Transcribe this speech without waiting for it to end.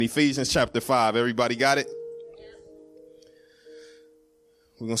Ephesians chapter 5. Everybody got it?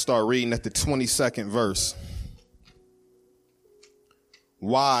 We're going to start reading at the 22nd verse.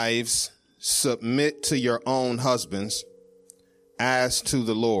 Wives, submit to your own husbands as to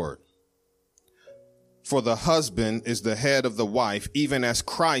the Lord. For the husband is the head of the wife, even as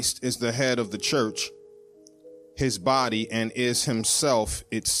Christ is the head of the church, his body, and is himself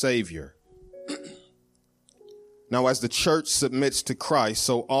its Savior. Now, as the church submits to Christ,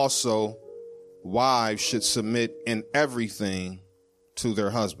 so also wives should submit in everything to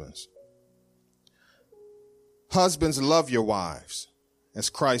their husbands. Husbands, love your wives, as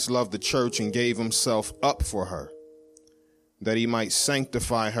Christ loved the church and gave himself up for her, that he might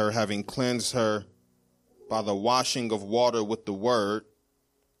sanctify her, having cleansed her by the washing of water with the word,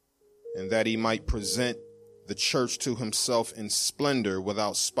 and that he might present the church to himself in splendor,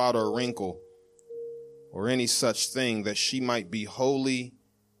 without spot or wrinkle, or any such thing, that she might be holy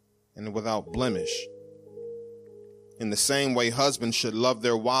and without blemish. In the same way, husbands should love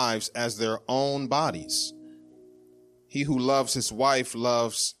their wives as their own bodies. He who loves his wife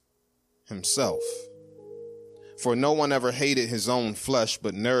loves himself. For no one ever hated his own flesh,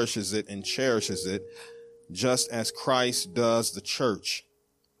 but nourishes it and cherishes it, just as Christ does the church,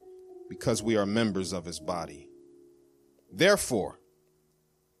 because we are members of his body. Therefore,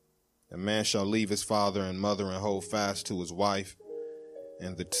 a man shall leave his father and mother and hold fast to his wife,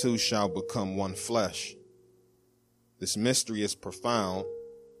 and the two shall become one flesh. This mystery is profound.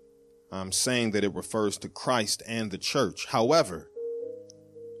 I'm saying that it refers to Christ and the church. However,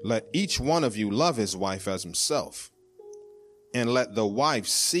 let each one of you love his wife as himself, and let the wife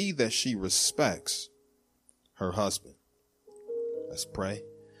see that she respects her husband. Let's pray.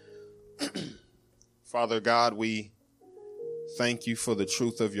 Father God, we thank you for the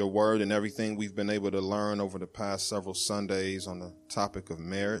truth of your word and everything we've been able to learn over the past several Sundays on the topic of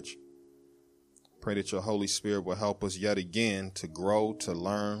marriage. Pray that your Holy Spirit will help us yet again to grow, to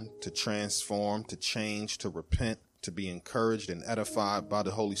learn, to transform, to change, to repent, to be encouraged and edified by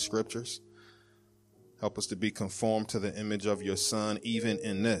the Holy Scriptures. Help us to be conformed to the image of your Son, even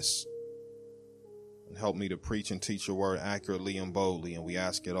in this. And help me to preach and teach your word accurately and boldly. And we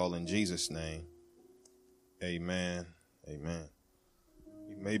ask it all in Jesus' name. Amen. Amen.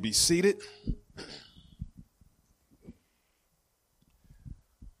 You may be seated.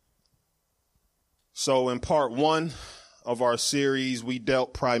 So in part one of our series, we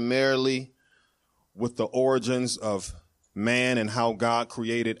dealt primarily with the origins of man and how God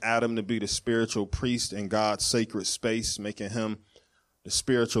created Adam to be the spiritual priest in God's sacred space, making him the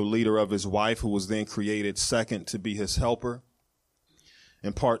spiritual leader of his wife, who was then created second to be his helper.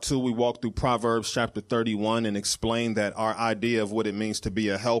 In part two, we walked through Proverbs chapter 31 and explained that our idea of what it means to be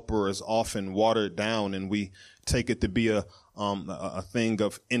a helper is often watered down, and we take it to be a thing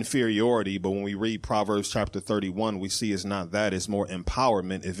of inferiority. But when we read Proverbs chapter 31, we see it's not that. It's more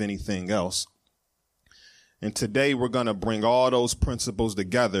empowerment, if anything else. And today we're going to bring all those principles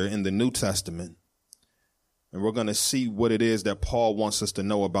together in the New Testament. And we're going to see what it is that Paul wants us to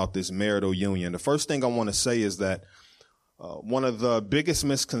know about this marital union. The first thing I want to say is that one of the biggest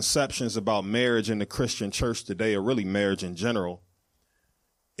misconceptions about marriage in the Christian church today, or really marriage in general,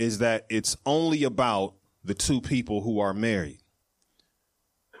 is that it's only about the two people who are married.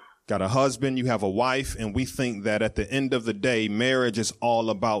 Got a husband, you have a wife, and we think that at the end of the day, marriage is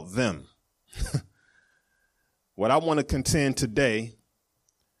all about them. What I want to contend today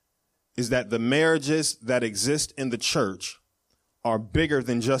is that the marriages that exist in the church are bigger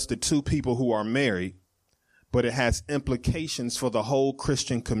than just the two people who are married, but it has implications for the whole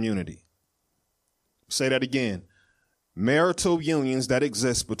Christian community. Say that again. Marital unions that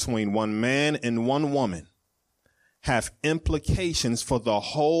exist between one man and one woman have implications for the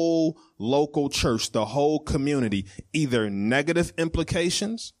whole local church, the whole community, either negative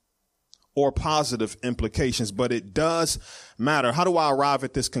implications or positive implications, but it does matter. How do I arrive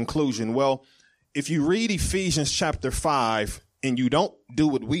at this conclusion? Well, if you read Ephesians chapter 5, and you don't do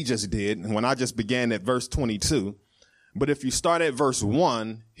what we just did when I just began at verse 22, but if you start at verse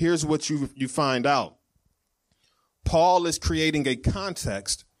 1, here's what you find out. Paul is creating a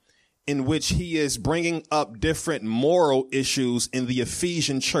context in which he is bringing up different moral issues in the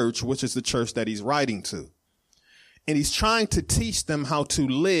Ephesian church, which is the church that he's writing to. And he's trying to teach them how to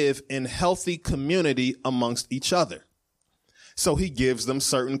live in healthy community amongst each other. So he gives them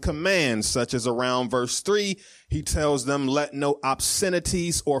certain commands, such as around verse 3, he tells them, let no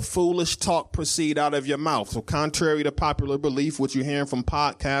obscenities or foolish talk proceed out of your mouth. So contrary to popular belief, what you're hearing from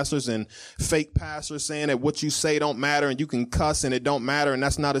podcasters and fake pastors saying that what you say don't matter and you can cuss and it don't matter and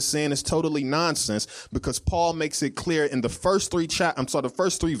that's not a sin, is totally nonsense, because Paul makes it clear in the first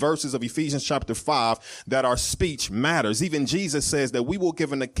three verses of Ephesians chapter 5 that our speech matters. Even Jesus says that we will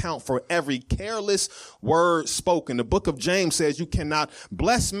give an account for every careless word spoken. The book of James says you cannot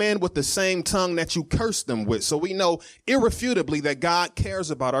bless men with the same tongue that you curse them with. So we know irrefutably that God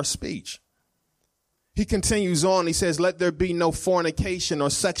cares about our speech. He continues on. He says, let there be no fornication or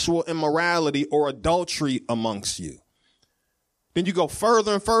sexual immorality or adultery amongst you. Then you go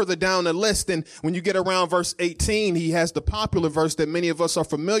further and further down the list. And when you get around verse 18, he has the popular verse that many of us are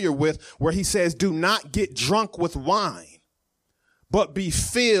familiar with, where he says, do not get drunk with wine, but be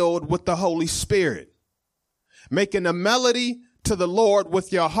filled with the Holy Spirit, making a melody to the Lord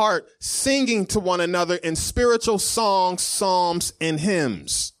with your heart, singing to one another in spiritual songs, psalms, and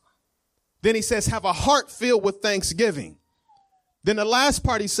hymns. Then he says, have a heart filled with thanksgiving. Then the last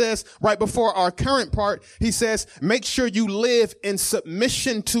part he says, right before our current part, he says, make sure you live in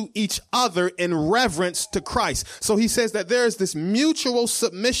submission to each other in reverence to Christ. So he says that there is this mutual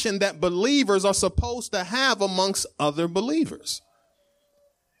submission that believers are supposed to have amongst other believers.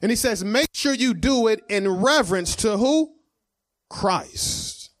 And he says, make sure you do it in reverence to who?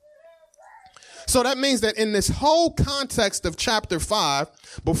 Christ. So that means that in this whole context of chapter 5,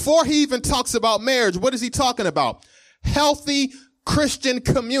 before he even talks about marriage, what is he talking about? Healthy Christian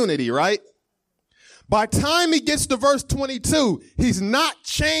community, right? By the time he gets to verse 22, he's not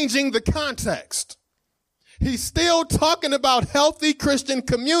changing the context. He's still talking about healthy Christian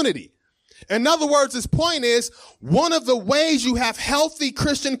community. In other words, his point is, one of the ways you have healthy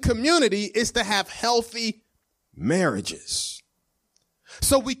Christian community is to have healthy marriages.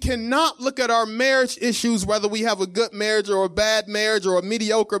 So we cannot look at our marriage issues, whether we have a good marriage or a bad marriage or a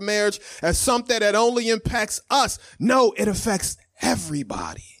mediocre marriage, as something that only impacts us. No, it affects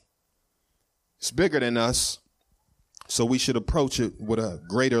everybody. It's bigger than us, so we should approach it with a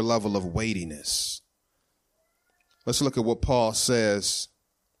greater level of weightiness. Let's look at what Paul says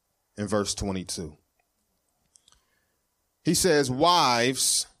in verse 22. He says,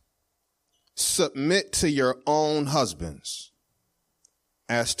 wives, submit to your own husbands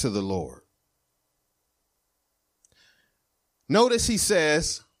as to the Lord. Notice he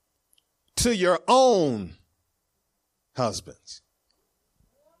says, to your own husbands.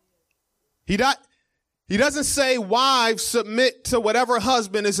 He doesn't say, wives, submit to whatever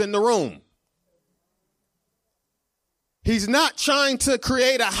husband is in the room. He's not trying to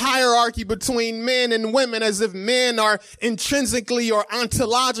create a hierarchy between men and women as if men are intrinsically or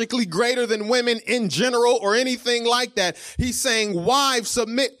ontologically greater than women in general or anything like that. He's saying, wives,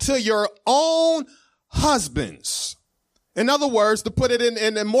 submit to your own husbands. In other words, to put it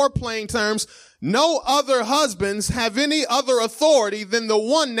in more plain terms, no other husbands have any other authority than the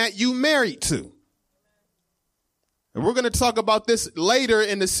one that you married to. And we're going to talk about this later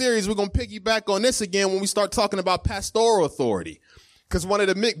in the series. We're going to piggyback on this again when we start talking about pastoral authority. Because one of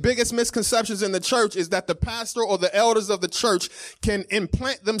the biggest misconceptions in the church is that the pastor or the elders of the church can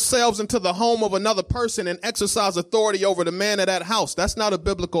implant themselves into the home of another person and exercise authority over the man of that house. That's not a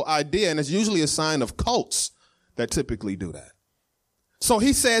biblical idea, and it's usually a sign of cults that typically do that. So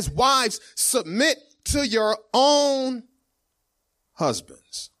he says, wives, submit to your own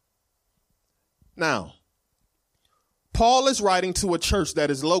husbands. Now, Paul is writing to a church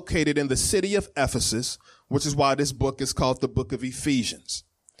that is located in the city of Ephesus, which is why this book is called the book of Ephesians.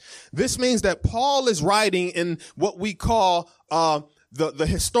 This means that Paul is writing in what we call the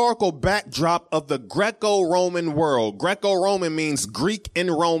historical backdrop of the Greco-Roman world. Greco-Roman means Greek and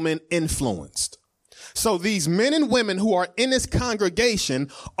Roman influenced. So these men and women who are in this congregation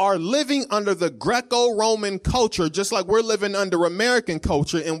are living under the Greco-Roman culture, just like we're living under American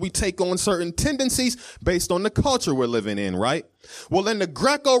culture, and we take on certain tendencies based on the culture we're living in, right? Well, in the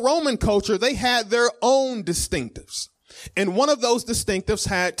Greco-Roman culture, they had their own distinctives. And one of those distinctives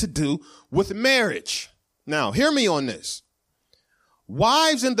had to do with marriage. Now, hear me on this.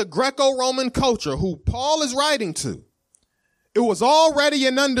 Wives in the Greco-Roman culture, who Paul is writing to, it was already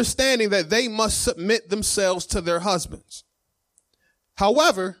an understanding that they must submit themselves to their husbands.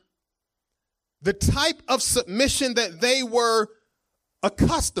 However, the type of submission that they were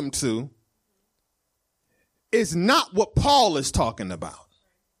accustomed to is not what Paul is talking about.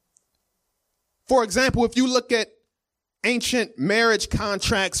 For example, if you look at ancient marriage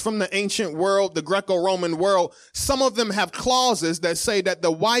contracts from the ancient world, the Greco-Roman world, some of them have clauses that say that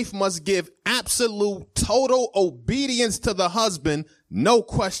the wife must give absolute total obedience to the husband, no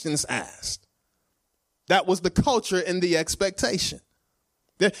questions asked. That was the culture and the expectation.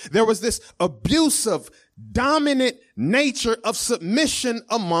 There was this abusive, dominant nature of submission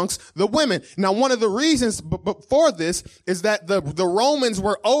amongst the women. Now, one of the reasons for this is that the Romans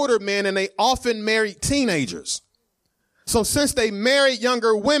were older men and they often married teenagers. So since they married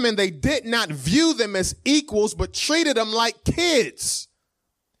younger women, they did not view them as equals, but treated them like kids.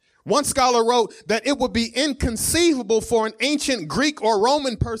 One scholar wrote that it would be inconceivable for an ancient Greek or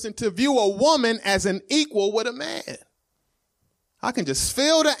Roman person to view a woman as an equal with a man. I can just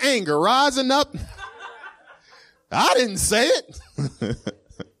feel the anger rising up. I didn't say it.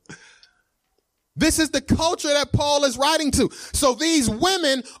 This is the culture that Paul is writing to. So these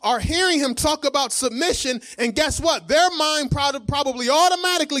women are hearing him talk about submission, and guess what? Their mind probably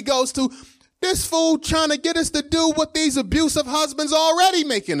automatically goes to, this fool trying to get us to do what these abusive husbands already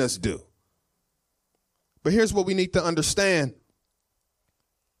making us do. But here's what we need to understand.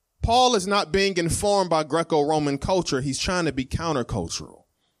 Paul is not being informed by Greco-Roman culture. He's trying to be countercultural.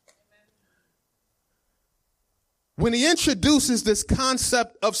 When he introduces this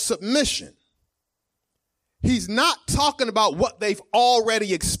concept of submission, he's not talking about what they've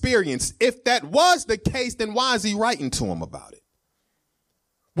already experienced. If that was the case, then why is he writing to them about it?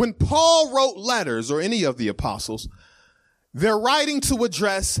 When Paul wrote letters, or any of the apostles, they're writing to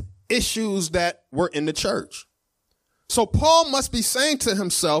address issues that were in the church. So Paul must be saying to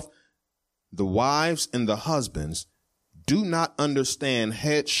himself, the wives and the husbands do not understand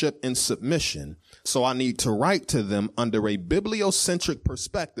headship and submission, so I need to write to them under a bibliocentric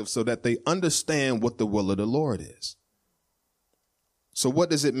perspective so that they understand what the will of the Lord is. So what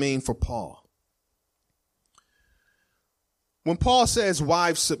does it mean for Paul? When Paul says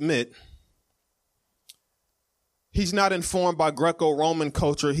wives submit, he's not informed by Greco-Roman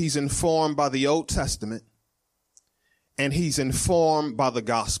culture. He's informed by the Old Testament, and he's informed by the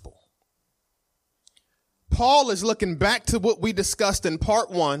gospel. Paul is looking back to what we discussed in part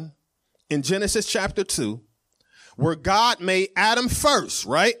 1 in Genesis chapter 2, where God made Adam first,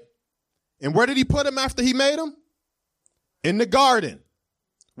 right? And where did he put him after he made him? In the garden.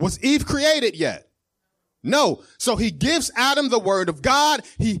 Was Eve created yet? No. So he gives Adam the word of God.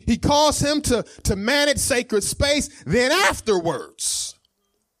 He calls him to manage sacred space. Then afterwards,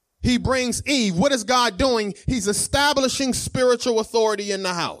 he brings Eve. What is God doing? He's establishing spiritual authority in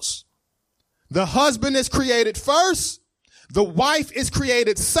the house. The husband is created first. The wife is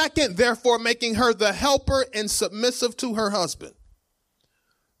created second, therefore making her the helper and submissive to her husband.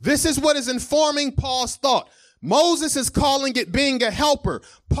 This is what is informing Paul's thought. Moses is calling it being a helper.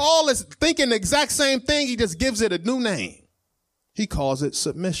 Paul is thinking the exact same thing. He just gives it a new name. He calls it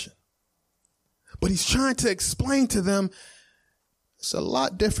submission. But he's trying to explain to them it's a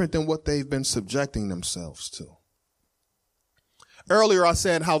lot different than what they've been subjecting themselves to. Earlier, I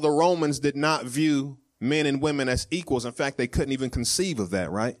said how the Romans did not view men and women as equals. In fact, they couldn't even conceive of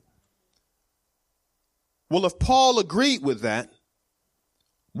that, right? Well, if Paul agreed with that,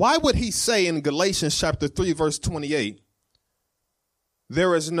 why would he say in Galatians chapter 3, verse 28,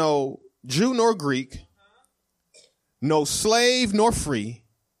 there is no Jew nor Greek, no slave nor free,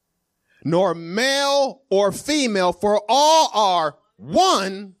 nor male or female, for all are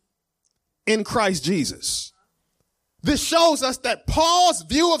one in Christ Jesus. This shows us that Paul's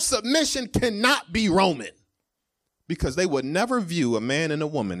view of submission cannot be Roman, because they would never view a man and a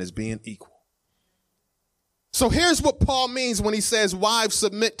woman as being equal. So here's what Paul means when he says, wives,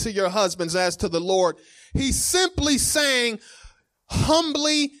 submit to your husbands as to the Lord. He's simply saying,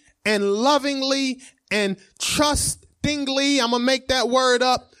 humbly and lovingly and trustingly, I'm going to make that word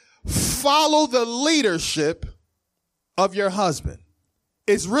up, follow the leadership of your husband.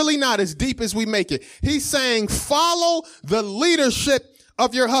 It's really not as deep as we make it. He's saying, follow the leadership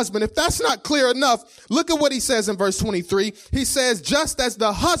of your husband. If that's not clear enough, look at what he says in verse 23. He says, just as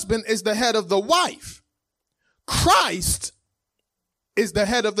the husband is the head of the wife, Christ is the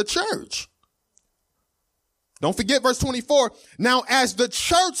head of the church. Don't forget verse 24. Now, as the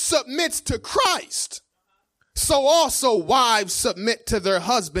church submits to Christ, so also wives submit to their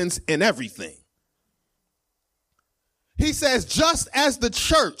husbands in everything. He says, just as the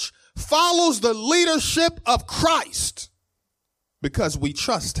church follows the leadership of Christ, because we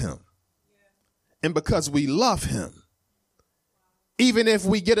trust him and because we love him. Even if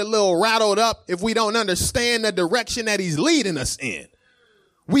we get a little rattled up, if we don't understand the direction that he's leading us in,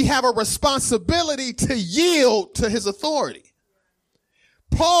 we have a responsibility to yield to his authority.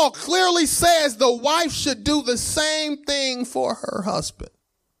 Paul clearly says the wife should do the same thing for her husband.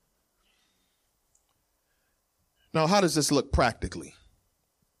 Now, how does this look practically?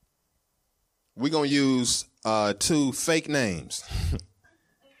 We're going to use two fake names.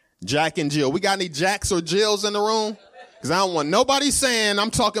 Jack and Jill. We got any Jacks or Jills in the room? Because I don't want nobody saying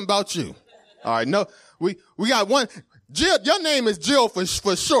I'm talking about you. All right, no, we got one. Jill, your name is Jill for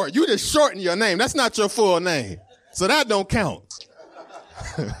short. You just shorten your name. That's not your full name. So that don't count.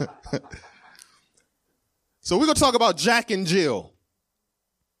 So we're going to talk about Jack and Jill.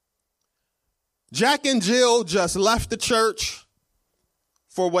 Jack and Jill just left the church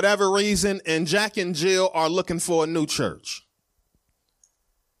for whatever reason, and Jack and Jill are looking for a new church.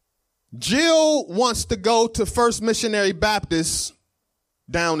 Jill wants to go to First Missionary Baptist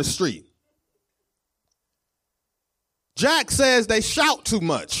down the street. Jack says they shout too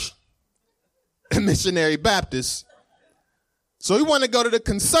much in Missionary Baptist, so he wanted to go to the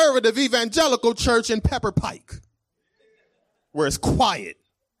conservative evangelical church in Pepper Pike, where it's quiet.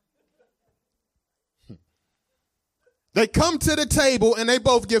 They come to the table and they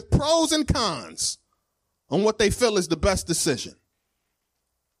both give pros and cons on what they feel is the best decision.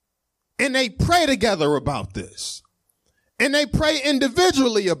 And they pray together about this. And they pray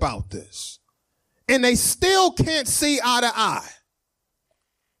individually about this. And they still can't see eye to eye.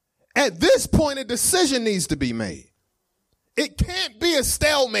 At this point, a decision needs to be made. It can't be a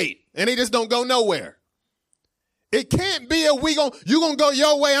stalemate and they just don't go nowhere. It can't be a you gonna go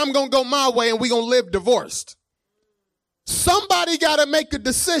your way, I'm gonna go my way, and we gonna live divorced. Somebody gotta make a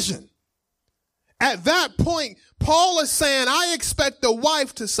decision. At that point, Paul is saying, I expect the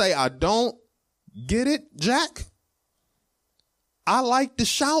wife to say, I don't get it, Jack. I like to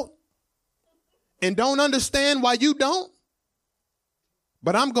shout and don't understand why you don't.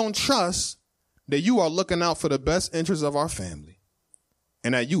 But I'm going to trust that you are looking out for the best interests of our family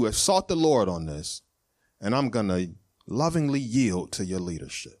and that you have sought the Lord on this. And I'm going to lovingly yield to your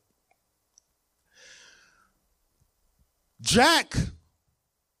leadership. Jack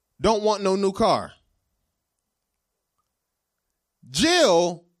don't want no new car.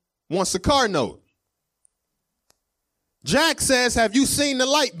 Jill wants a car note. Jack says, have you seen the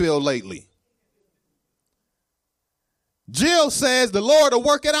light bill lately? Jill says, the Lord will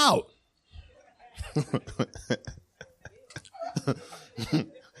work it out.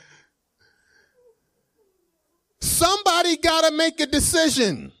 Somebody got to make a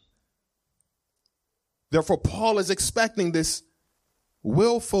decision. Therefore, Paul is expecting this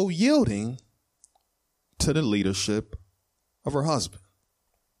willful yielding to the leadership of her husband.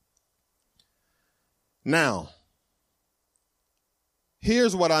 Now,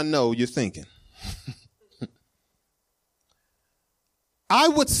 here's what I know you're thinking. I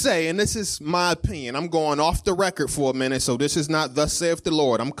would say, and this is my opinion, I'm going off the record for a minute, so this is not thus saith the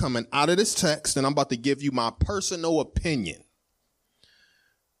Lord. I'm coming out of this text, and I'm about to give you my personal opinion.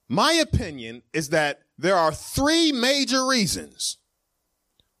 My opinion is that there are three major reasons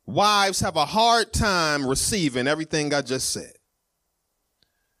wives have a hard time receiving everything I just said.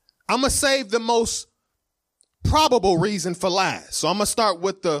 I'm going to save the most probable reason for last. So I'm going to start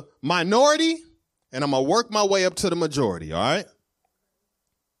with the minority, and I'm going to work my way up to the majority, all right?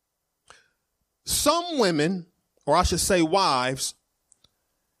 Some women, or I should say wives,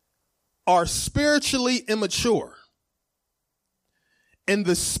 are spiritually immature. And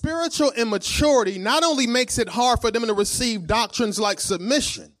the spiritual immaturity not only makes it hard for them to receive doctrines like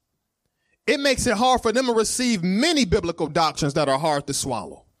submission, it makes it hard for them to receive many biblical doctrines that are hard to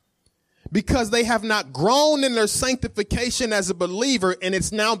swallow. Because they have not grown in their sanctification as a believer, and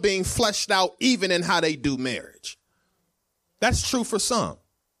it's now being fleshed out even in how they do marriage. That's true for some.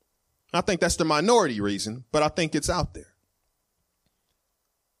 I think that's the minority reason, but I think it's out there.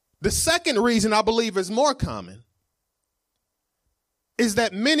 The second reason I believe is more common is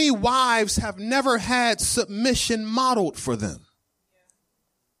that many wives have never had submission modeled for them.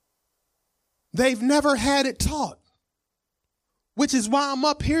 They've never had it taught, which is why I'm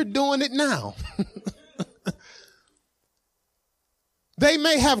up here doing it now. They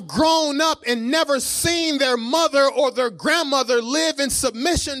may have grown up and never seen their mother or their grandmother live in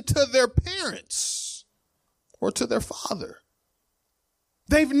submission to their parents or to their father.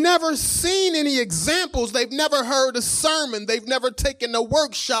 They've never seen any examples. They've never heard a sermon. They've never taken a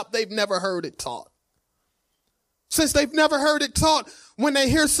workshop. They've never heard it taught. Since they've never heard it taught, when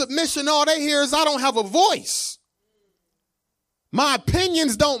they hear submission, all they hear is, I don't have a voice. My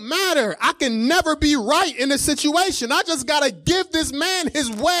opinions don't matter. I can never be right in a situation. I just got to give this man his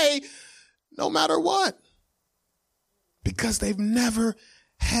way no matter what. Because they've never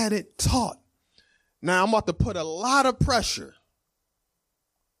had it taught. Now, I'm about to put a lot of pressure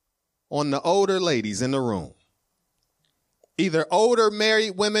on the older ladies in the room. Either older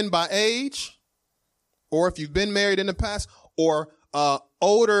married women by age, or if you've been married in the past, or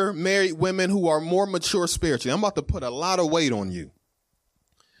older married women who are more mature spiritually. I'm about to put a lot of weight on you.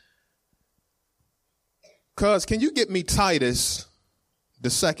 Cuz, can you get me Titus, the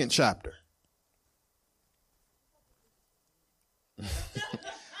 2nd chapter?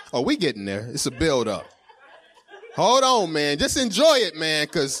 Oh, we getting there. It's a build up. Hold on, man. Just enjoy it, man,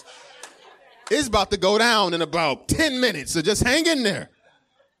 because it's about to go down in about 10 minutes. So just hang in there.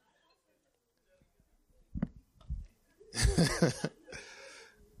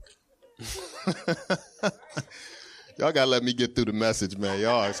 Y'all got to let me get through the message, man.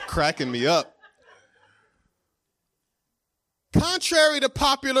 Y'all is cracking me up. Contrary to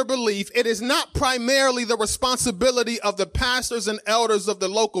popular belief, it is not primarily the responsibility of the pastors and elders of the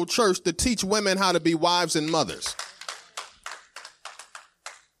local church to teach women how to be wives and mothers.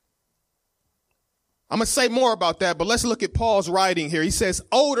 I'm going to say more about that, but let's look at Paul's writing here. He says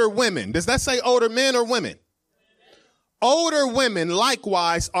older women. Does that say older men or women? Older women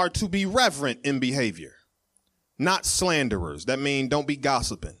likewise are to be reverent in behavior, not slanderers. That means don't be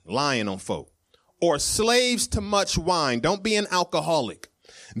gossiping, lying on folk. Or slaves to much wine. Don't be an alcoholic.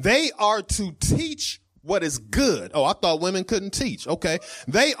 They are to teach what is good. Oh, I thought women couldn't teach. Okay.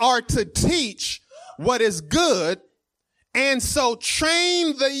 They are to teach what is good. And so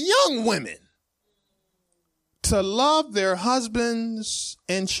train the young women to love their husbands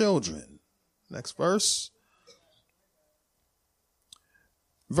and children. Next verse.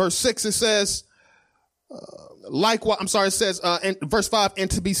 Verse 6, it says, it says, in verse 5,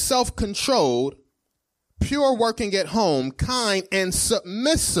 and to be self-controlled, pure, working at home, kind, and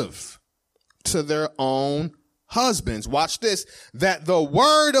submissive to their own husbands. Watch this. That the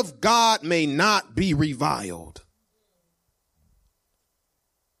word of God may not be reviled.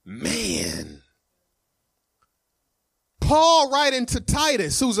 Man. Paul writing to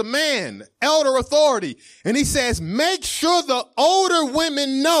Titus, who's a man, elder authority, and he says, make sure the older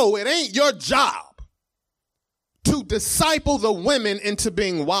women know it ain't your job to disciple the women into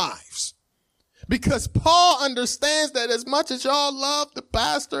being wives. Because Paul understands that as much as y'all love the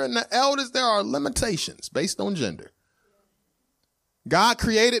pastor and the elders, there are limitations based on gender. God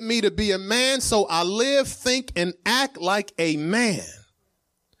created me to be a man, so I live, think, and act like a man.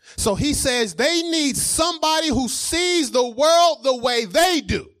 So he says they need somebody who sees the world the way they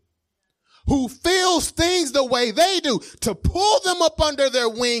do, who feels things the way they do, to pull them up under their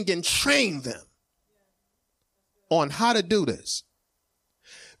wing and train them on how to do this.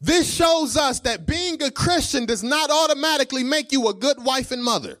 This shows us that being a Christian does not automatically make you a good wife and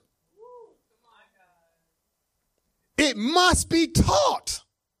mother. It must be taught.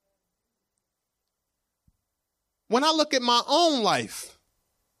 When I look at my own life,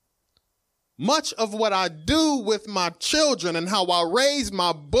 much of what I do with my children and how I raise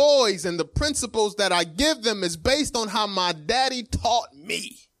my boys and the principles that I give them is based on how my daddy taught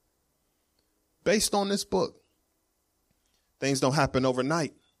me. Based on this book. Things don't happen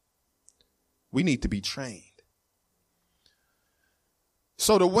overnight. We need to be trained.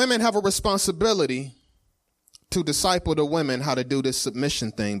 So the women have a responsibility to disciple the women how to do this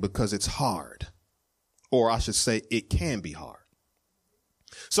submission thing because it's hard. Or I should say it can be hard.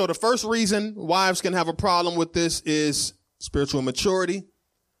 So the first reason wives can have a problem with this is spiritual maturity.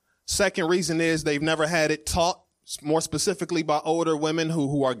 Second reason is they've never had it taught, more specifically by older women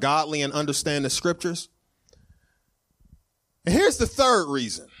who are godly and understand the scriptures. And here's the third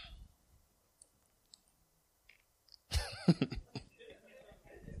reason.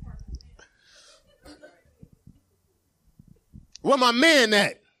 Where my man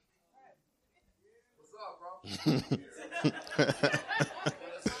at? What's up, bro?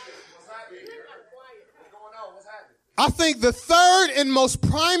 I think the third and most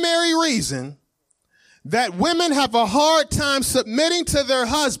primary reason that women have a hard time submitting to their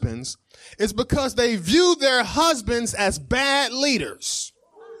husbands is because they view their husbands as bad leaders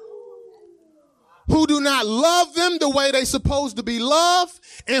who do not love them the way they're supposed to be loved,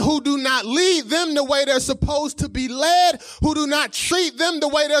 and who do not lead them the way they're supposed to be led, who do not treat them the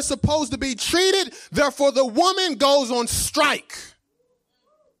way they're supposed to be treated. Therefore, the woman goes on strike.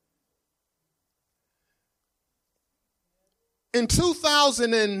 In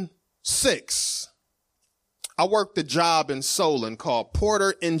 2006, I worked a job in Solon called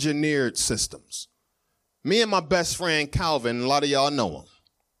Porter Engineered Systems. Me and my best friend, Calvin, a lot of y'all know him.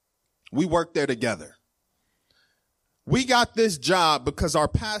 We worked there together. We got this job because our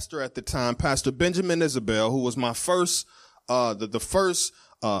pastor at the time, Pastor Benjamin Isabel, who was my first, the first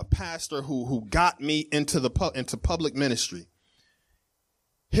pastor who got me into public ministry.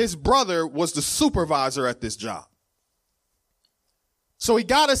 His brother was the supervisor at this job. So he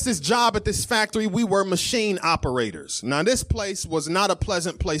got us this job at this factory. We were machine operators. Now, this place was not a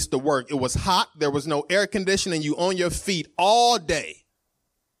pleasant place to work. It was hot. There was no air conditioning. You on your feet all day.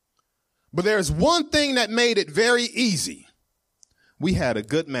 But there's one thing that made it very easy. We had a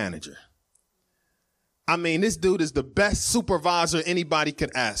good manager. I mean, this dude is the best supervisor anybody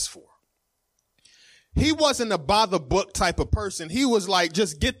could ask for. He wasn't a by the book type of person. He was like,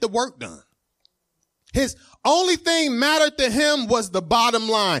 just get the work done. His only thing mattered to him was the bottom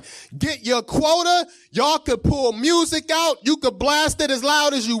line. Get your quota. Y'all could pull music out. You could blast it as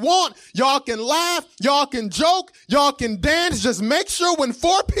loud as you want. Y'all can laugh. Y'all can joke. Y'all can dance. Just make sure when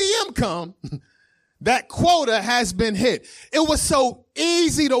 4 p.m. come, that quota has been hit. It was so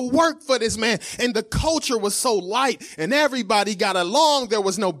easy to work for this man. And the culture was so light and everybody got along. There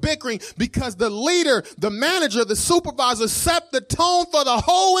was no bickering because the leader, the manager, the supervisor set the tone for the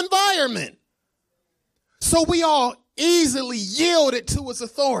whole environment. So we all easily yielded to his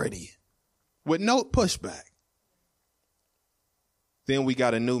authority with no pushback. Then we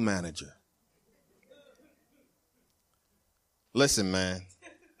got a new manager. Listen, man.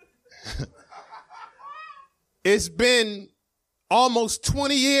 It's been almost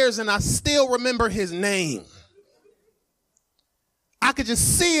 20 years and I still remember his name. I could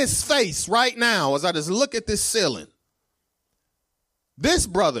just see his face right now as I just look at this ceiling. This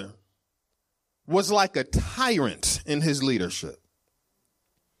brother was like a tyrant in his leadership.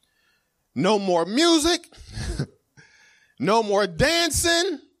 No more music, no more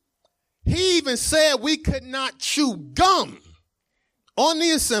dancing. He even said we could not chew gum on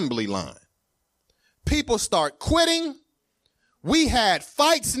the assembly line. People start quitting. We had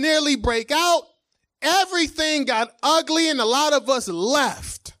fights nearly break out. Everything got ugly and a lot of us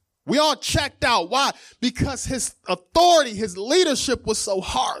left. We all checked out. Why? Because his authority, his leadership was so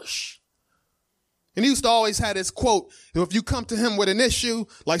harsh. And he used to always have this quote, if you come to him with an issue,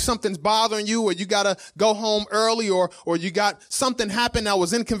 like something's bothering you or you got to go home early or you got something happen that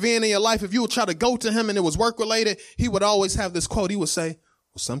was inconvenient in your life, if you would try to go to him and it was work related, he would always have this quote. He would say,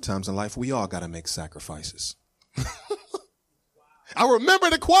 well, sometimes in life, we all got to make sacrifices. I remember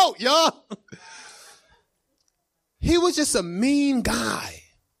the quote, y'all. He was just a mean guy.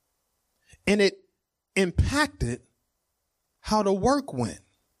 And it impacted how the work went.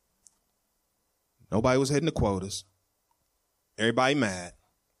 Nobody was hitting the quotas. Everybody mad.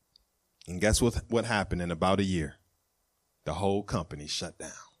 And guess what happened in about a year? The whole company shut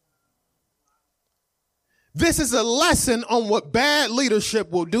down. This is a lesson on what bad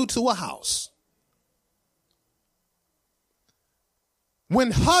leadership will do to a house.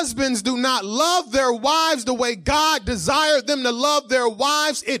 When husbands do not love their wives the way God desired them to love their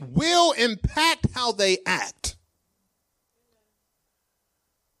wives, it will impact how they act.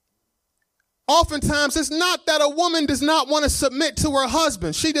 Oftentimes, it's not that a woman does not want to submit to her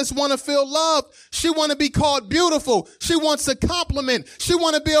husband. She just want to feel loved. She want to be called beautiful. She wants a compliment. She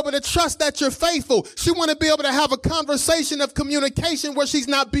want to be able to trust that you're faithful. She want to be able to have a conversation of communication where she's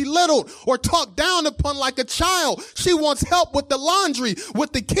not belittled or talked down upon like a child. She wants help with the laundry,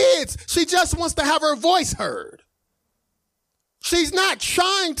 with the kids. She just wants to have her voice heard. She's not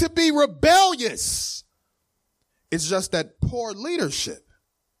trying to be rebellious. It's just that poor leadership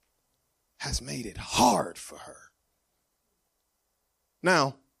has made it hard for her.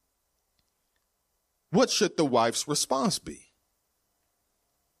 Now, what should the wife's response be?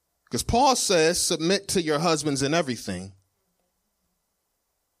 Because Paul says, submit to your husbands in everything.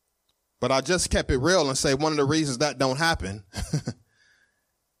 But I just kept it real and say one of the reasons that don't happen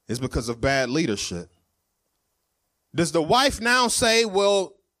is because of bad leadership. Does the wife now say,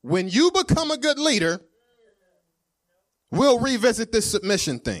 well, when you become a good leader, we'll revisit this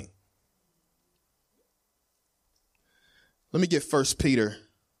submission thing? Let me get 1 Peter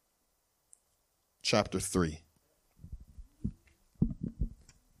chapter 3.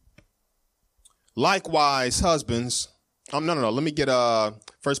 Likewise, husbands. No. Let me get 1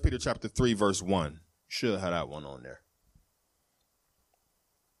 Peter chapter 3, verse 1. Should have that one on there.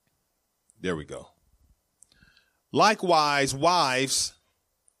 There we go. Likewise, wives,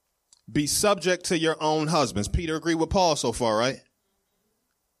 be subject to your own husbands. Peter agreed with Paul so far, right?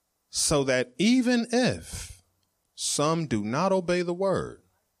 So that even if some do not obey the word,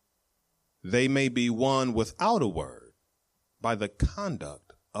 they may be won without a word by the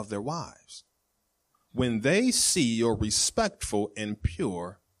conduct of their wives, when they see your respectful and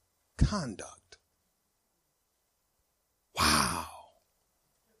pure conduct. Wow.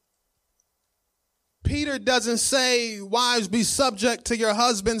 Peter doesn't say, wives, be subject to your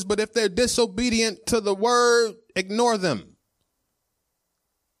husbands, but if they're disobedient to the word, ignore them.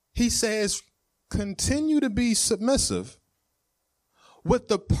 He says, continue to be submissive with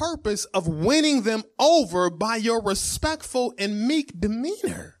the purpose of winning them over by your respectful and meek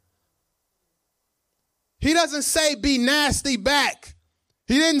demeanor. He doesn't say be nasty back.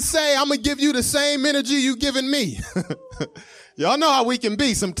 He didn't say, I'm going to give you the same energy you giving me. Y'all know how we can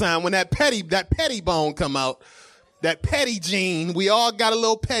be sometime when that petty bone come out, that petty gene. We all got a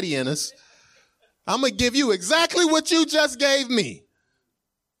little petty in us. I'm going to give you exactly what you just gave me.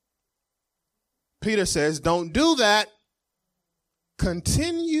 Peter says, don't do that.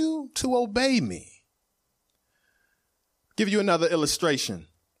 Continue to obey me. Give you another illustration.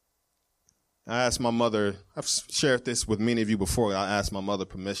 I asked my mother, I've shared this with many of you before. I asked my mother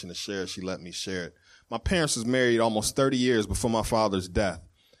permission to share it. She let me share it. My parents was married almost 30 years before my father's death.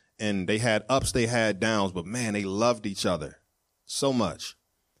 And they had ups, they had downs, but man, they loved each other so much.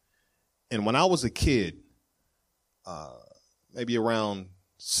 And when I was a kid, maybe around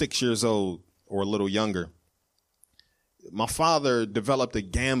 6 years old or a little younger, my father developed a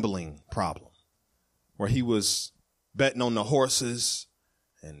gambling problem where he was betting on the horses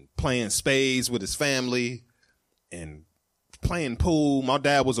and playing spades with his family and playing pool. My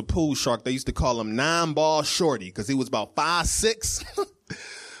dad was a pool shark. They used to call him 9-ball shorty because he was about 5'6".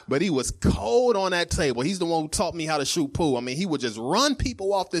 But he was cold on that table. He's the one who taught me how to shoot pool. I mean, he would just run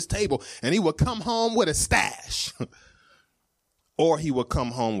people off this table and he would come home with a stash. Or he would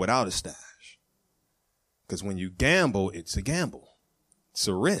come home without a stash. Because when you gamble, it's a gamble. It's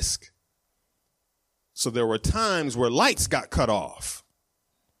a risk. So there were times where lights got cut off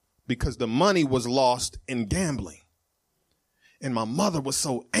because the money was lost in gambling. And my mother was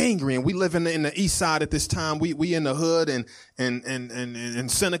so angry, and we live in the east side at this time. We in the hood,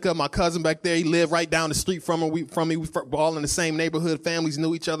 and Seneca, my cousin back there, he lived right down the street from me. We were all in the same neighborhood. Families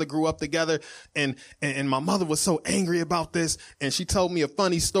knew each other, grew up together. And my mother was so angry about this. And she told me a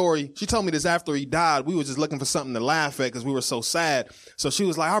funny story. She told me this after he died. We were just looking for something to laugh at because we were so sad. So she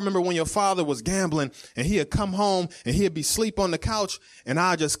was like, I remember when your father was gambling and he'd come home and he'd be asleep on the couch, and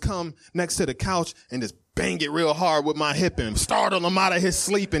I'd just come next to the couch and just bang it real hard with my hip and startle him out of his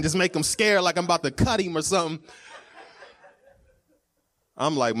sleep and just make him scared like I'm about to cut him or something.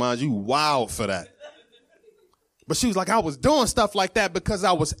 I'm like, man, you wild for that. But she was like, I was doing stuff like that because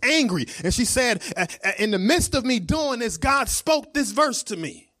I was angry. And she said, in the midst of me doing this, God spoke this verse to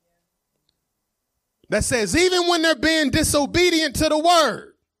me that says, even when they're being disobedient to the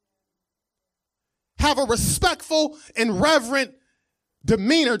word, have a respectful and reverent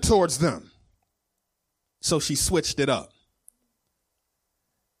demeanor towards them. So she switched it up.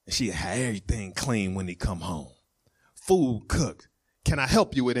 She had everything clean when he come home. Food cooked. Can I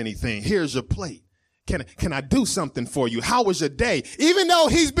help you with anything? Here's your plate. Can I do something for you? How was your day? Even though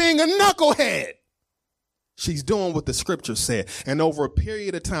he's being a knucklehead, she's doing what the scripture said. And over a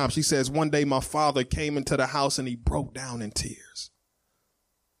period of time, she says, one day my father came into the house and he broke down in tears.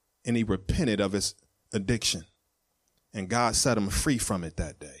 And he repented of his addiction. And God set him free from it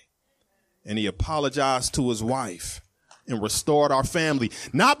that day. And he apologized to his wife and restored our family.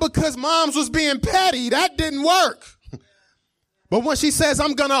 Not because moms was being petty. That didn't work. But when she says,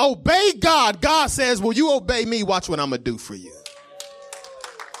 I'm going to obey God, God says, will you obey me? Watch what I'm going to do for you.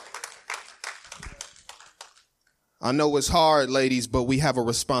 I know it's hard, ladies, but we have a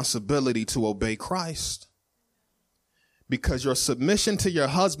responsibility to obey Christ. Because your submission to your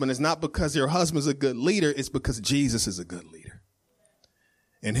husband is not because your husband's a good leader. It's because Jesus is a good leader.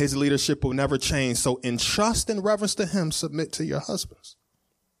 And his leadership will never change. So in trust and reverence to him, submit to your husbands.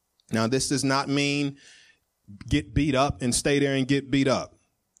 Now, this does not mean get beat up and stay there and get beat up.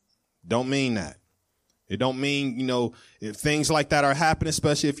 Don't mean that. It don't mean, if things like that are happening,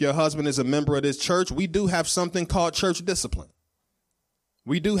 especially if your husband is a member of this church, we do have something called church discipline.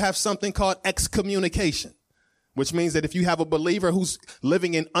 We do have something called excommunication. Which means that if you have a believer who's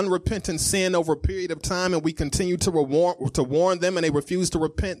living in unrepentant sin over a period of time and we continue to warn them and they refuse to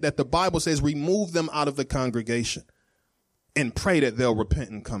repent, that the Bible says remove them out of the congregation and pray that they'll repent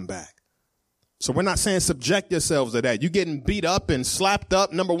and come back. So we're not saying subject yourselves to that. You're getting beat up and slapped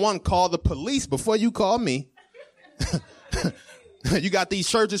up. Number one, call the police before you call me. You got these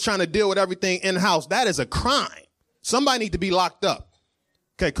churches trying to deal with everything in-house. That is a crime. Somebody need to be locked up.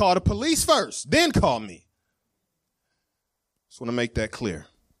 Okay, call the police first, then call me. Just want to make that clear.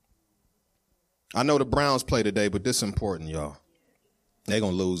 I know the Browns play today, but this is important, y'all. They're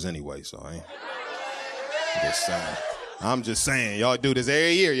going to lose anyway, so I ain't just saying. I'm just saying, y'all do this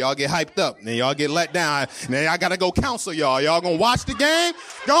every year. Y'all get hyped up, and then y'all get let down. And then I got to go counsel y'all. Y'all going to watch the game?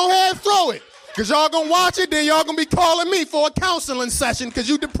 Go ahead and throw it. Because y'all going to watch it, then y'all going to be calling me for a counseling session because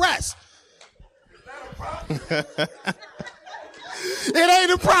you depressed. It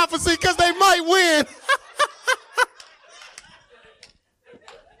ain't a prophecy because they might win.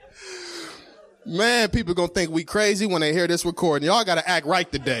 Man, people going to think we crazy when they hear this recording. Y'all got to act right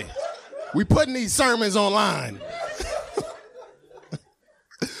today. We putting these sermons online.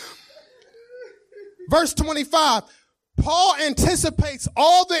 Verse 25, Paul anticipates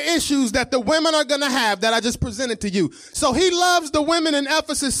all the issues that the women are going to have that I just presented to you. So he loves the women in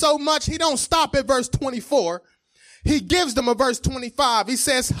Ephesus so much, he don't stop at verse 24. He gives them a verse 25. He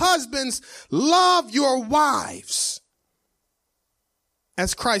says, husbands, love your wives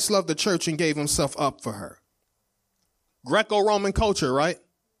as Christ loved the church and gave himself up for her. Greco-Roman culture, right?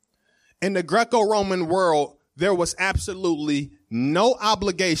 In the Greco-Roman world, there was absolutely no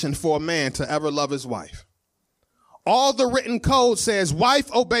obligation for a man to ever love his wife. All the written code says,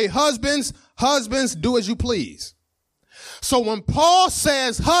 wife, obey husbands, husbands, do as you please. So when Paul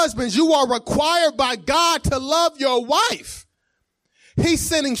says, husbands, you are required by God to love your wife, he's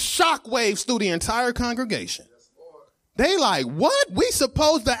sending shockwaves through the entire congregation. They like, what? We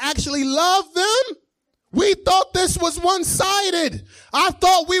supposed to actually love them? We thought this was one-sided. I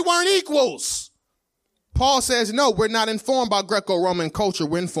thought we weren't equals. Paul says, no, we're not informed by Greco-Roman culture.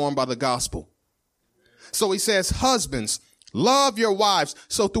 We're informed by the gospel. So he says, husbands, love your wives.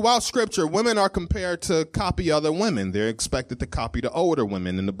 So throughout scripture, women are compared to copy other women. They're expected to copy the older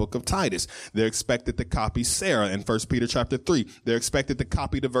women in the book of Titus. They're expected to copy Sarah in 1 Peter chapter 3. They're expected to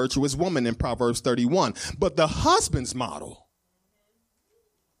copy the virtuous woman in Proverbs 31. But the husband's model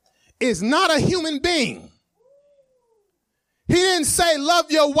is not a human being. He didn't say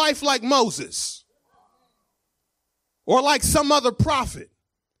love your wife like Moses or like some other prophet.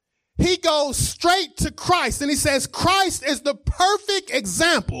 He goes straight to Christ and he says, Christ is the perfect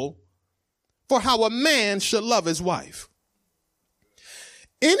example for how a man should love his wife.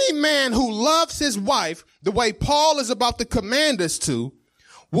 Any man who loves his wife the way Paul is about to command us to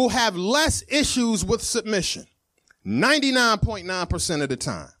will have less issues with submission. 99.9% of the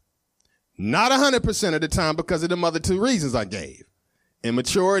time. Not 100% of the time because of the other two reasons I gave.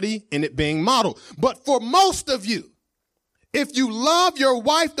 Immaturity and it being modeled. But for most of you, if you love your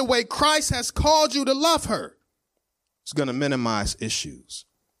wife the way Christ has called you to love her, it's going to minimize issues.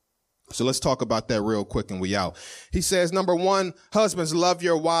 So let's talk about that real quick and we out. He says, number one, husbands, love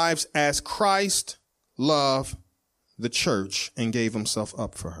your wives as Christ loved the church and gave himself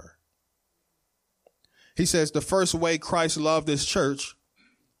up for her. He says the first way Christ loved his church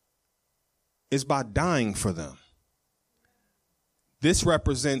is by dying for them. This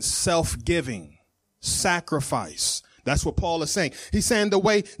represents self-giving, sacrifice. That's what Paul is saying. He's saying the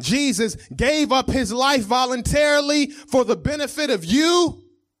way Jesus gave up his life voluntarily for the benefit of you,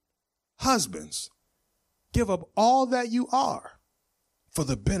 husbands, give up all that you are for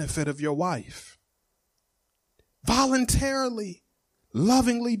the benefit of your wife. Voluntarily,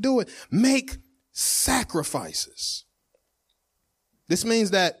 lovingly do it. Make sacrifices. This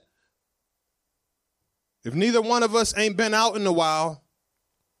means that if neither one of us ain't been out in a while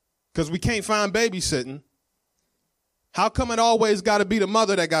because we can't find babysitting, how come it always got to be the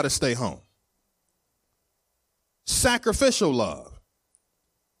mother that got to stay home? Sacrificial love.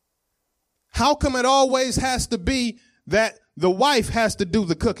 How come it always has to be that the wife has to do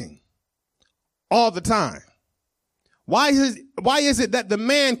the cooking all the time? Why is it that the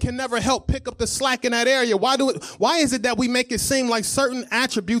man can never help pick up the slack in that area? Why is it that we make it seem like certain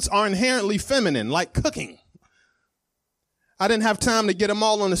attributes are inherently feminine, like cooking? I didn't have time to get them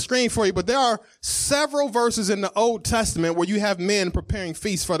all on the screen for you, but there are several verses in the Old Testament where you have men preparing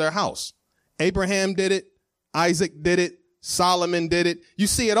feasts for their house. Abraham did it. Isaac did it. Solomon did it. You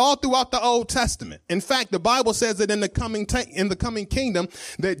see it all throughout the Old Testament. In fact, the Bible says that in the coming kingdom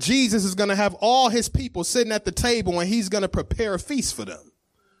that Jesus is going to have all his people sitting at the table and he's going to prepare a feast for them.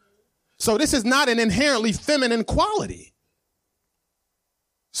 So this is not an inherently feminine quality.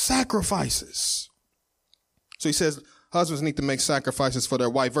 Sacrifices. So he says, husbands need to make sacrifices for their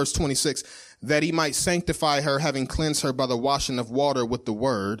wife. Verse 26, that he might sanctify her, having cleansed her by the washing of water with the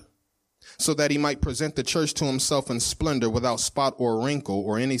word, so that he might present the church to himself in splendor, without spot or wrinkle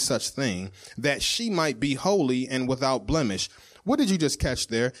or any such thing, that she might be holy and without blemish. What did you just catch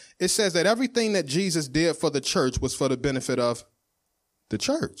there? It says that everything that Jesus did for the church was for the benefit of the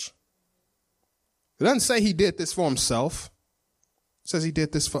church. It doesn't say he did this for himself. It says he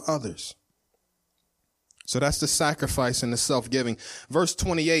did this for others. So that's the sacrifice and the self-giving. Verse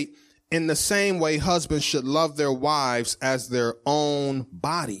 28, in the same way, husbands should love their wives as their own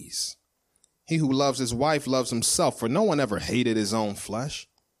bodies. He who loves his wife loves himself, for no one ever hated his own flesh,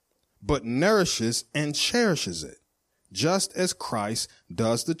 but nourishes and cherishes it, just as Christ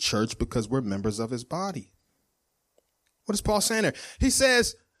does the church, because we're members of his body. What is Paul saying there? He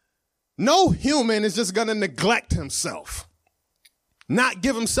says, no human is just going to neglect himself, not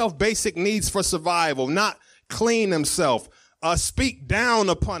give himself basic needs for survival, not clean himself, speak down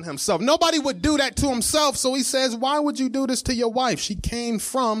upon himself. Nobody would do that to himself. So he says, why would you do this to your wife? She came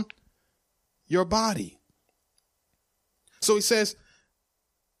from your body. So he says,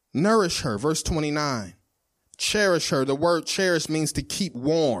 nourish her, verse 29. Cherish her. The word cherish means to keep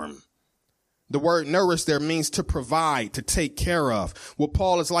warm. The word nourish there means to provide, to take care of. What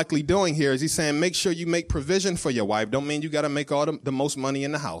Paul is likely doing here is he's saying, make sure you make provision for your wife. Don't mean you got to make all the most money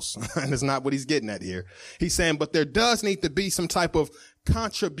in the house. And it's not what he's getting at here. He's saying, but there does need to be some type of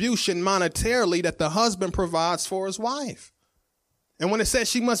contribution monetarily that the husband provides for his wife. And when it says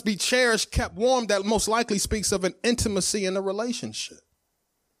she must be cherished, kept warm, that most likely speaks of an intimacy in a relationship.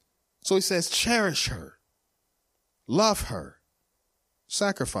 So he says, cherish her, love her,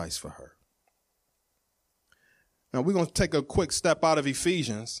 sacrifice for her. Now, we're going to take a quick step out of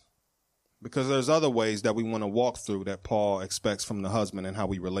Ephesians because there's other ways that we want to walk through that Paul expects from the husband and how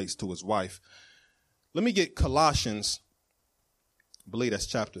he relates to his wife. Let me get Colossians, I believe that's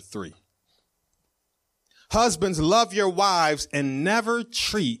chapter 3. Husbands, love your wives and never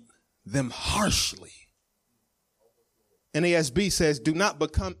treat them harshly. NASB says, do not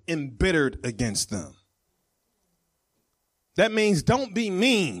become embittered against them. That means don't be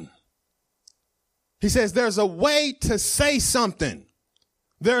mean. He says there's a way to say something.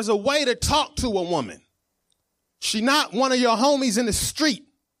 There's a way to talk to a woman. She not one of your homies in the street.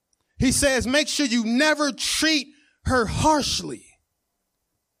 He says make sure you never treat her harshly.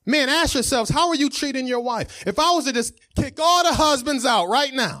 Men, ask yourselves, how are you treating your wife? If I was to just kick all the husbands out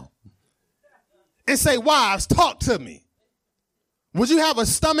right now and say, wives, talk to me, would you have a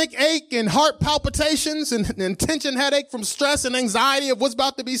stomach ache and heart palpitations and tension headache from stress and anxiety of what's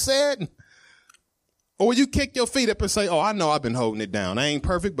about to be said? Or will you kick your feet up and say, oh, I know I've been holding it down. I ain't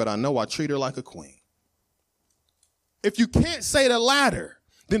perfect, but I know I treat her like a queen. If you can't say the latter,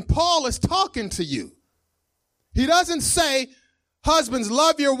 then Paul is talking to you. He doesn't say, husbands,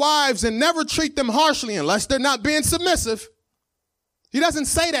 love your wives and never treat them harshly unless they're not being submissive. He doesn't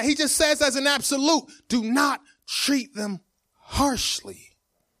say that. He just says as an absolute, do not treat them harshly.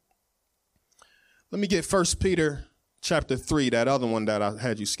 Let me get 1 Peter chapter 3, that other one that I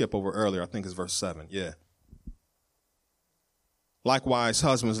had you skip over earlier. I think is verse 7. Yeah. Likewise,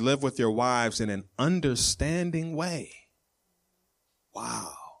 husbands, live with your wives in an understanding way.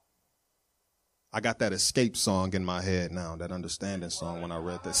 Wow. I got that Escape song in my head now, that understanding song when I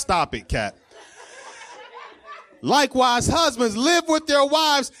read that. Stop it, cat. Likewise, husbands, live with your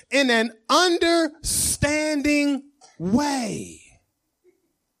wives in an understanding way.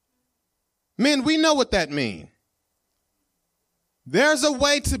 Men, we know what that means. There's a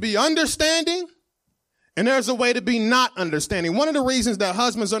way to be understanding and there's a way to be not understanding. One of the reasons that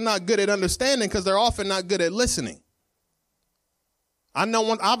husbands are not good at understanding because they're often not good at listening. I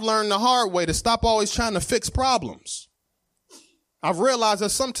know I've learned the hard way to stop always trying to fix problems. I've realized that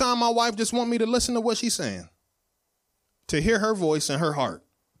sometimes my wife just wants me to listen to what she's saying, to hear her voice and her heart,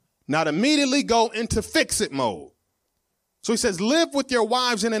 not immediately go into fix it mode. So he says, live with your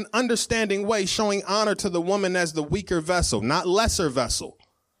wives in an understanding way, showing honor to the woman as the weaker vessel, not lesser vessel.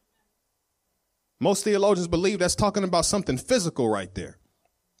 Most theologians believe that's talking about something physical right there.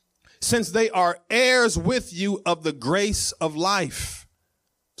 Since they are heirs with you of the grace of life,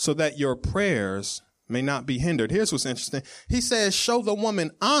 so that your prayers may not be hindered. Here's what's interesting. He says, show the woman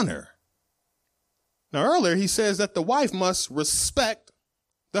honor. Now, earlier he says that the wife must respect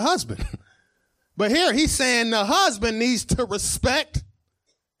the husband. But here he's saying the husband needs to respect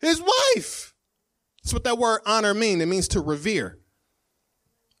his wife. That's what that word honor means. It means to revere.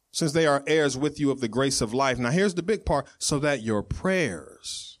 Since they are heirs with you of the grace of life. Now here's the big part. So that your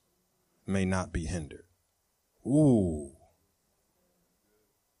prayers may not be hindered. Ooh.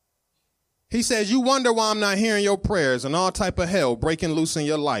 He says, you wonder why I'm not hearing your prayers and all type of hell breaking loose in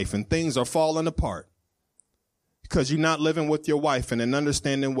your life and things are falling apart. Because you're not living with your wife in an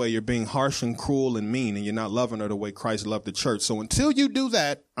understanding way. You're being harsh and cruel and mean, and you're not loving her the way Christ loved the church. So until you do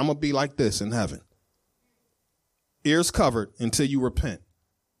that, I'm going to be like this in heaven. Ears covered until you repent.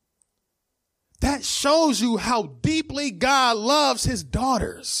 That shows you how deeply God loves his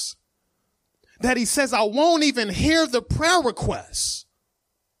daughters. That he says, I won't even hear the prayer requests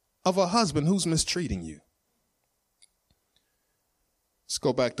of a husband who's mistreating you. Let's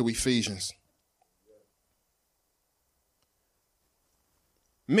go back to Ephesians.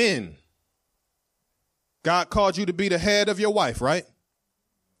 Men, God called you to be the head of your wife, right?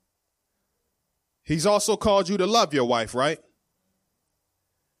 He's also called you to love your wife, right?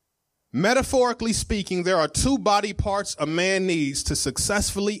 Metaphorically speaking, there are two body parts a man needs to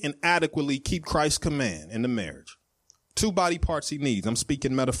successfully and adequately keep Christ's command in the marriage. Two body parts he needs. I'm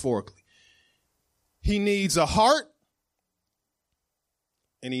speaking metaphorically. He needs a heart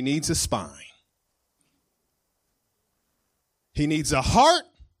and he needs a spine. He needs a heart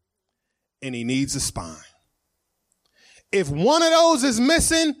and he needs a spine. If one of those is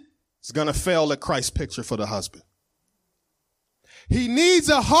missing, it's going to fail at Christ's picture for the husband. He needs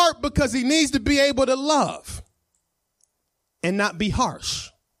a heart because he needs to be able to love and not be harsh,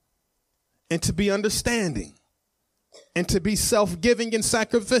 and to be understanding, and to be self-giving and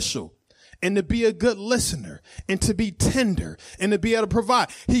sacrificial, and to be a good listener, and to be tender, and to be able to provide.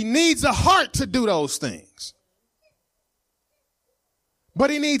 He needs a heart to do those things. But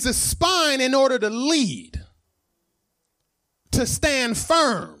he needs a spine in order to lead, to stand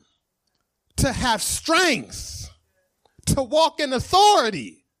firm, to have strength, to walk in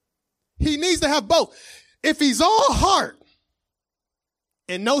authority. He needs to have both. If he's all heart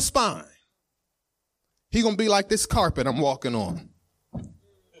and no spine, he's going to be like this carpet I'm walking on.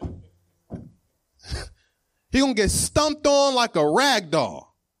 He's going to get stumped on like a rag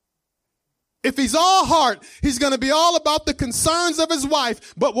doll. If he's all heart, he's going to be all about the concerns of his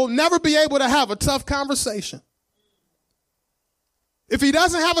wife, but will never be able to have a tough conversation. If he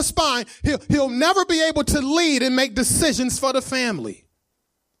doesn't have a spine, he'll never be able to lead and make decisions for the family.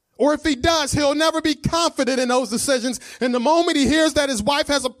 Or if he does, he'll never be confident in those decisions. And the moment he hears that his wife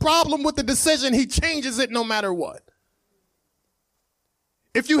has a problem with the decision, he changes it no matter what.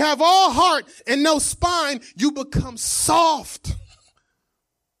 If you have all heart and no spine, you become soft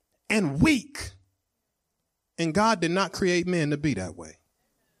and weak. And God did not create men to be that way.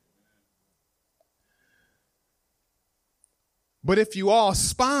 But if you all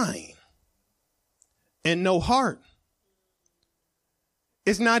spine and no heart,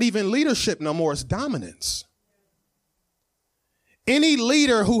 it's not even leadership no more, it's dominance. Any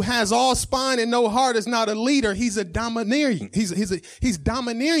leader who has all spine and no heart is not a leader. He's a domineering. He's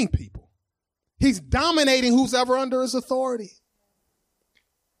domineering people. He's dominating who's ever under his authority.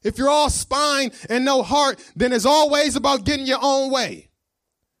 If you're all spine and no heart, then it's always about getting your own way.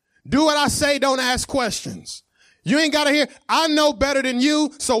 Do what I say, don't ask questions. You ain't got to hear, I know better than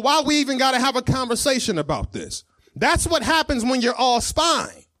you, so why we even got to have a conversation about this? That's what happens when you're all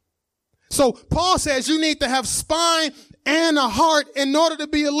spine. So Paul says you need to have spine and a heart in order to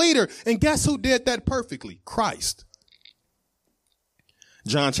be a leader. And guess who did that perfectly? Christ.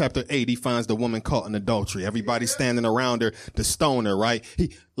 John chapter 8, he finds the woman caught in adultery. Everybody standing around her to stone her, right?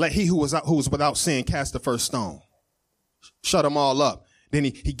 He who was without sin cast the first stone. Shut them all up. Then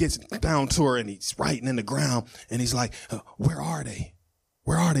he gets down to her and he's writing in the ground and he's like, where are they?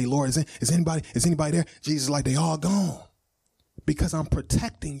 Where are they, Lord? Is anybody there? Jesus is like, they all gone. Because I'm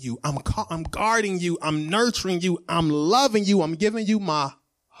protecting you. I'm guarding you. I'm nurturing you. I'm loving you. I'm giving you my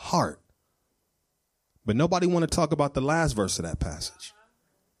heart. But nobody want to talk about the last verse of that passage.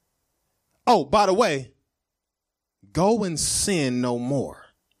 Oh, by the way, go and sin no more.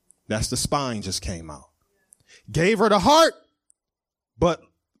 That's the spine just came out. Gave her the heart, but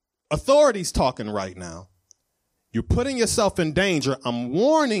authority's talking right now. You're putting yourself in danger. I'm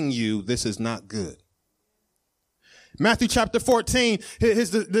warning you, this is not good. Matthew chapter 14,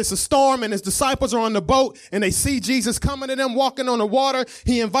 there's a storm and his disciples are on the boat and they see Jesus coming to them walking on the water.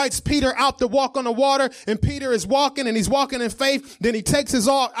 He invites Peter out to walk on the water and Peter is walking and he's walking in faith. Then he takes his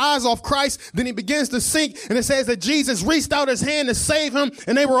eyes off Christ. Then he begins to sink and it says that Jesus reached out his hand to save him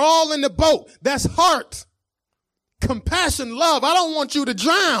and they were all in the boat. That's heart, compassion, love. I don't want you to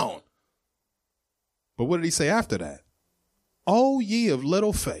drown. But what did he say after that? O ye of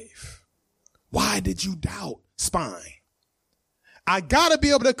little faith, why did you doubt? Spine. I got to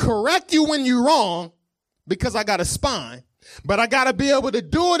be able to correct you when you're wrong because I got a spine, but I got to be able to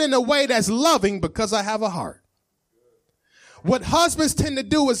do it in a way that's loving because I have a heart. What husbands tend to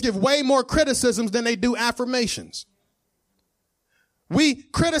do is give way more criticisms than they do affirmations. We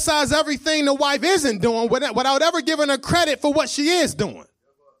criticize everything the wife isn't doing without ever giving her credit for what she is doing.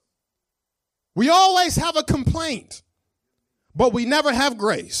 We always have a complaint, but we never have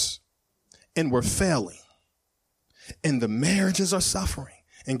grace, and we're failing. And the marriages are suffering.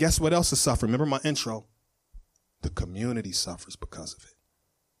 And guess what else is suffering? Remember my intro? The community suffers because of it.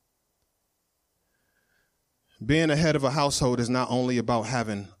 Being a head of a household is not only about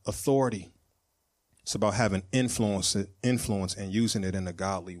having authority. It's about having influence and using it in a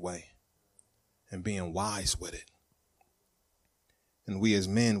godly way and being wise with it. And we as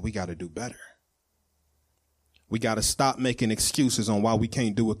men, we got to do better. We got to stop making excuses on why we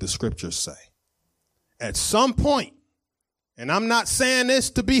can't do what the scriptures say. At some point, and I'm not saying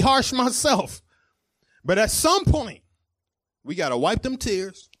this to be harsh myself, but at some point, we got to wipe them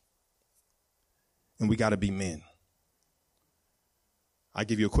tears and we got to be men. I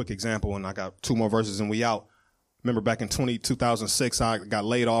give you a quick example, and I got 2 more verses and we out. Remember back in 2006, I got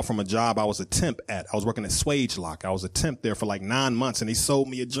laid off from a job I was a temp at. I was working at Swage Lock. I was a temp there for like 9 months, and he sold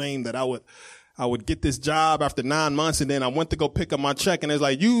me a dream that I would get this job after 9 months, and then I went to go pick up my check, and it's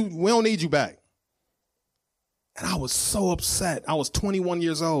like, we don't need you back. And I was so upset. I was 21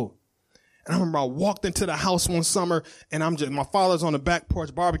 years old. And I remember I walked into the house one summer, and my father's on the back porch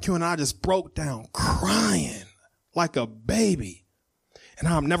barbecuing, and I just broke down crying like a baby. And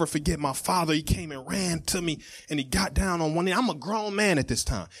I'll never forget my father. He came and ran to me, and he got down on one knee. I'm a grown man at this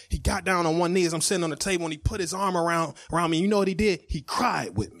time. He got down on one knee as I'm sitting on the table, and he put his arm around me. You know what he did? He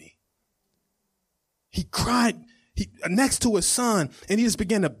cried with me. He cried next to his son, and he just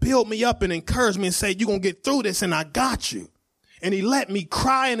began to build me up and encourage me and say, you're going to get through this, and I got you. And he let me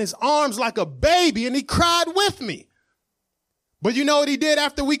cry in his arms like a baby, and he cried with me. But you know what he did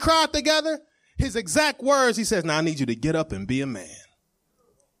after we cried together? His exact words, he says, now I need you to get up and be a man.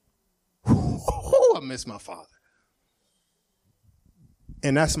 I miss my father.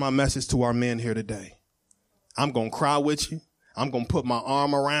 And that's my message to our men here today. I'm going to cry with you. I'm going to put my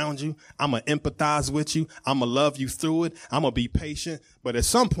arm around you. I'm going to empathize with you. I'm going to love you through it. I'm going to be patient. But at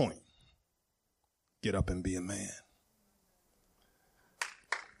some point, get up and be a man.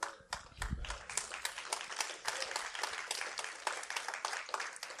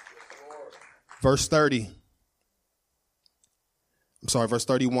 Verse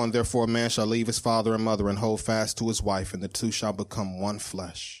 31, therefore a man shall leave his father and mother and hold fast to his wife, and the two shall become one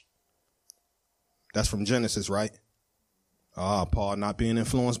flesh. That's from Genesis, right? Paul not being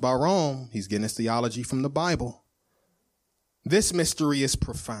influenced by Rome. He's getting his theology from the Bible. This mystery is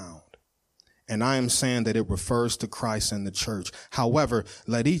profound, and I am saying that it refers to Christ and the church. However,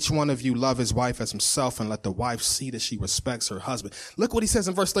 let each one of you love his wife as himself, and let the wife see that she respects her husband. Look what he says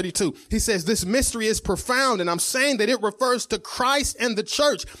in verse 32. He says, this mystery is profound, and I'm saying that it refers to Christ and the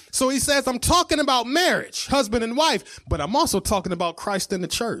church. So he says, I'm talking about marriage, husband and wife, but I'm also talking about Christ and the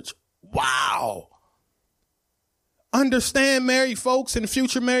church. Wow. Understand, married folks and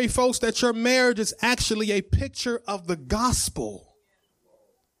future married folks, that your marriage is actually a picture of the gospel.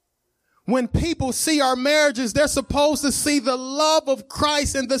 When people see our marriages, they're supposed to see the love of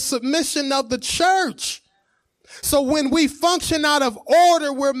Christ and the submission of the church. So when we function out of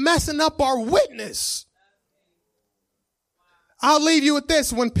order, we're messing up our witness. I'll leave you with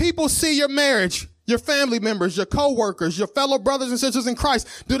this. When people see your marriage, your family members, your co-workers, your fellow brothers and sisters in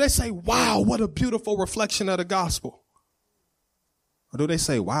Christ, do they say, wow, what a beautiful reflection of the gospel? Or do they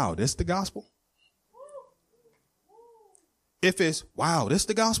say, wow, this the gospel? If it's, wow, this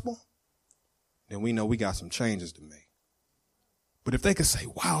the gospel, then we know we got some changes to make. But if they could say,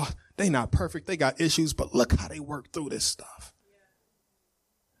 wow, they not perfect, they got issues, but look how they work through this stuff,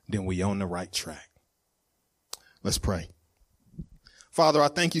 then we on the right track. Let's pray. Father, I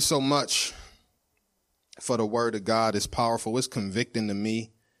thank you so much for the word of God. It's powerful. It's convicting to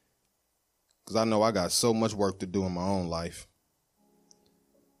me because I know I got so much work to do in my own life.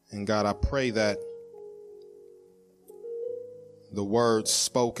 And God, I pray that the words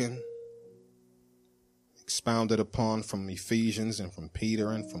spoken, expounded upon from Ephesians and from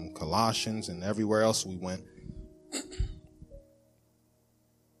Peter and from Colossians and everywhere else we went,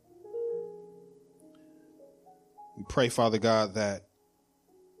 we pray, Father God, that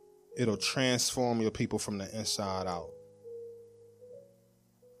it'll transform your people from the inside out.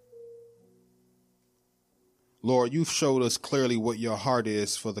 Lord, you've showed us clearly what your heart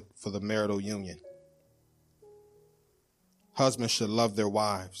is for the marital union. Husbands should love their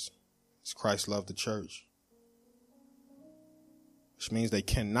wives as Christ loved the church, which means they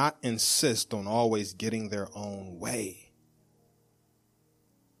cannot insist on always getting their own way.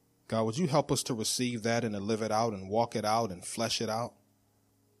 God, would you help us to receive that and to live it out and walk it out and flesh it out?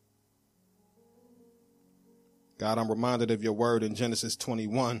 God, I'm reminded of your word in Genesis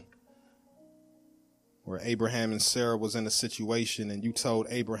 21, where Abraham and Sarah was in a situation and you told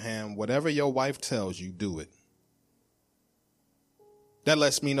Abraham, whatever your wife tells you, do it. That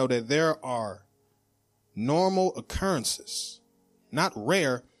lets me know that there are normal occurrences, not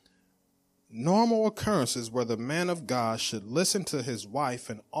rare, normal occurrences where the man of God should listen to his wife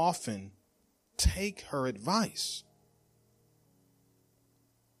and often take her advice.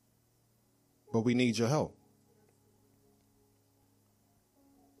 But we need your help.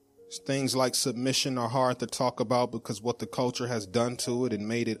 Things like submission are hard to talk about because what the culture has done to it and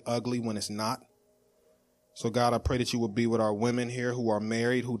made it ugly when it's not. So God, I pray that you would be with our women here who are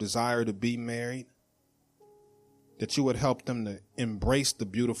married, who desire to be married, that you would help them to embrace the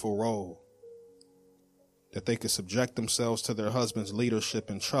beautiful role, that they could subject themselves to their husband's leadership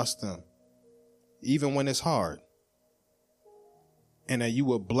and trust them, even when it's hard. and that you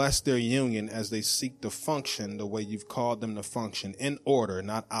will bless their union as they seek to function the way you've called them to function, in order,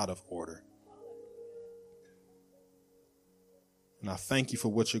 not out of order. And I thank you for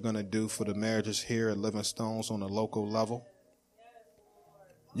what you're going to do for the marriages here at Living Stones on a local level.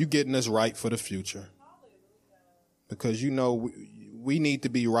 You getting us right for the future. Because you know we need to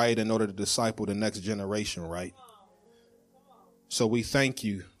be right in order to disciple the next generation right. So we thank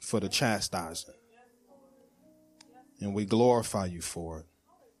you for the chastising. And we glorify you for it.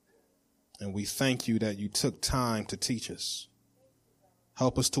 And we thank you that you took time to teach us.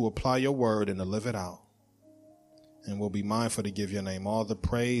 Help us to apply your word and to live it out. And we'll be mindful to give your name all the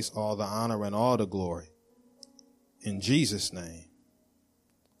praise, all the honor, and all the glory. In Jesus' name,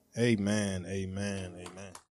 amen, amen, amen.